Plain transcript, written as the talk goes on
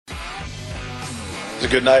was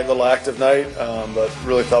a good night, a little active night, but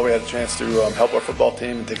really thought we had a chance to help our football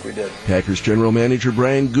team, and think we did. Packers general manager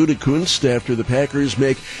Brian Gutekunst after the Packers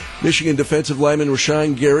make Michigan defensive lineman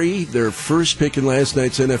Rashawn Gary their first pick in last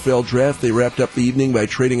night's NFL draft. They wrapped up the evening by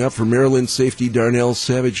trading up for Maryland safety Darnell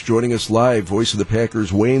Savage. Joining us live, voice of the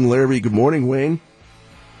Packers, Wayne Larrivee. Good morning, Wayne.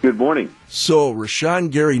 Good morning. So, Rashawn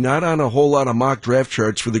Gary not on a whole lot of mock draft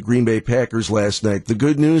charts for the Green Bay Packers last night. The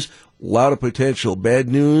good news, a lot of potential. Bad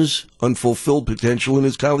news, unfulfilled potential in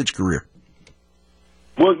his college career.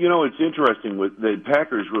 Well, it's interesting. The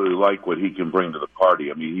Packers really like what he can bring to the party.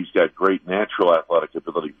 I mean, he's got great natural athletic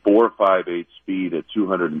ability, 4.58 speed at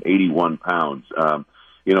 281 pounds.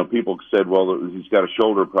 People said, well, he's got a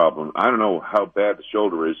shoulder problem. I don't know how bad the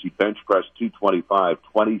shoulder is. He bench pressed 225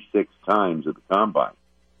 26 times at the combine.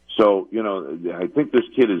 So, I think this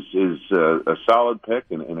kid is a solid pick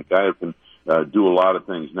and a guy who can do a lot of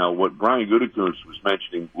things. Now, what Brian Gutekunst was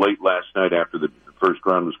mentioning late last night after the first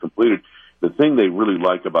round was completed, the thing they really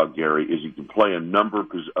like about Gary is he can play a number of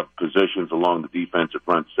positions along the defensive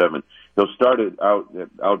front seven. He'll start it out at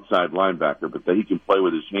outside linebacker, but he can play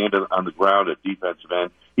with his hand on the ground at defensive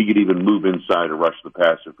end. He could even move inside or rush the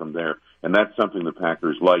passer from there. And that's something the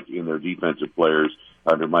Packers like in their defensive players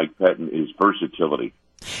under Mike Pettin is versatility.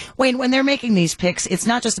 Wayne, when they're making these picks, it's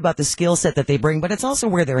not just about the skill set that they bring, but it's also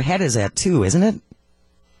where their head is at, too, isn't it?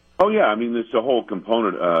 Oh, yeah. I mean, it's a whole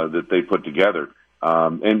component that they put together.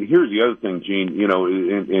 And here's the other thing, Gene,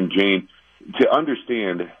 and Jane, to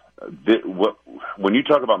understand that when you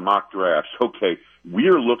talk about mock drafts, okay, we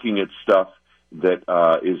are looking at stuff that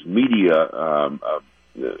is media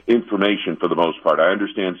information for the most part. I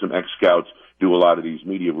understand some ex-scouts do a lot of these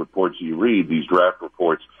media reports that you read, these draft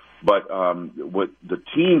reports. But what the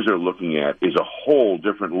teams are looking at is a whole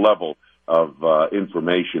different level of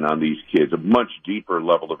information on these kids, a much deeper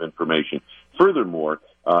level of information. Furthermore,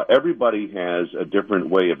 everybody has a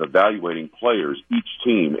different way of evaluating players, each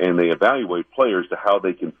team, and they evaluate players to how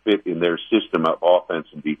they can fit in their system of offense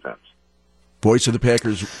and defense. Voice of the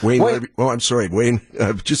Packers, Wayne Larrivee. Oh, I'm sorry, Wayne.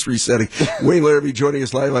 Just resetting. Wayne Larrivee joining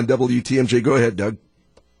us live on WTMJ. Go ahead, Doug.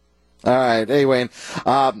 All right. Hey, Wayne.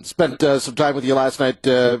 Spent some time with you last night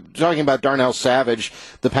talking about Darnell Savage,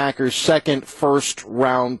 the Packers' second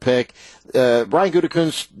first-round pick. Brian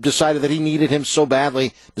Gutekunst decided that he needed him so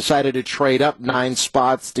badly, decided to trade up 9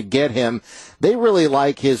 spots to get him. They really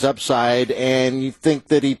like his upside, and you think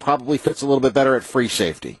that he probably fits a little bit better at free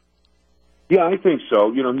safety. Yeah, I think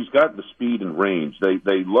so. He's got the speed and range. They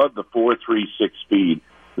love the 4.36 speed.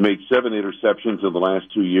 He made 7 interceptions in the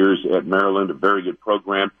last 2 years at Maryland, a very good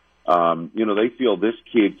program. They feel this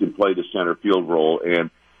kid can play the center field role,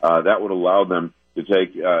 and that would allow them to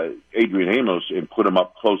take Adrian Amos and put him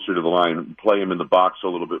up closer to the line and play him in the box a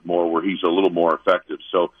little bit more where he's a little more effective.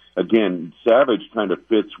 So, again, Savage kind of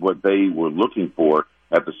fits what they were looking for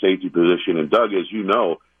at the safety position. And, Doug, as you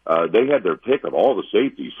know, they had their pick of all the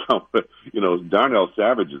safeties. So, Darnell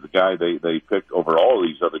Savage is the guy they picked over all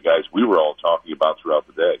these other guys we were all talking about throughout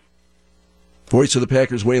the day. Voice of the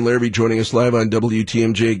Packers, Wayne Larrivee, joining us live on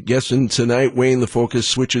WTMJ. Guessing tonight, Wayne, the focus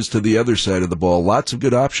switches to the other side of the ball. Lots of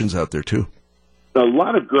good options out there, too. A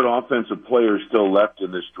lot of good offensive players still left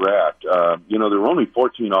in this draft. There were only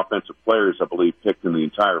 14 offensive players, I believe, picked in the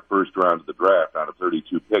entire first round of the draft out of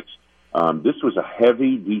 32 picks. This was a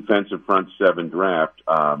heavy defensive front seven draft,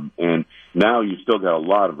 and now you've still got a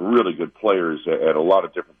lot of really good players at a lot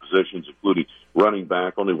of different positions, including running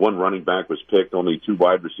back. Only 1 running back was picked. Only 2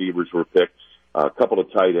 wide receivers were picked. A couple of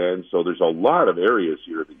tight ends. So there's a lot of areas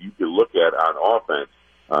here that you can look at on offense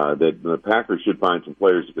that the Packers should find some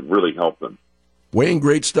players that can really help them. Wayne,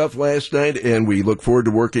 great stuff last night, and we look forward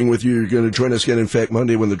to working with you. You're going to join us again, in fact,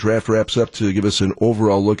 Monday when the draft wraps up to give us an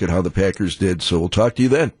overall look at how the Packers did. So we'll talk to you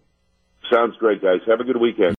then. Sounds great, guys. Have a good weekend.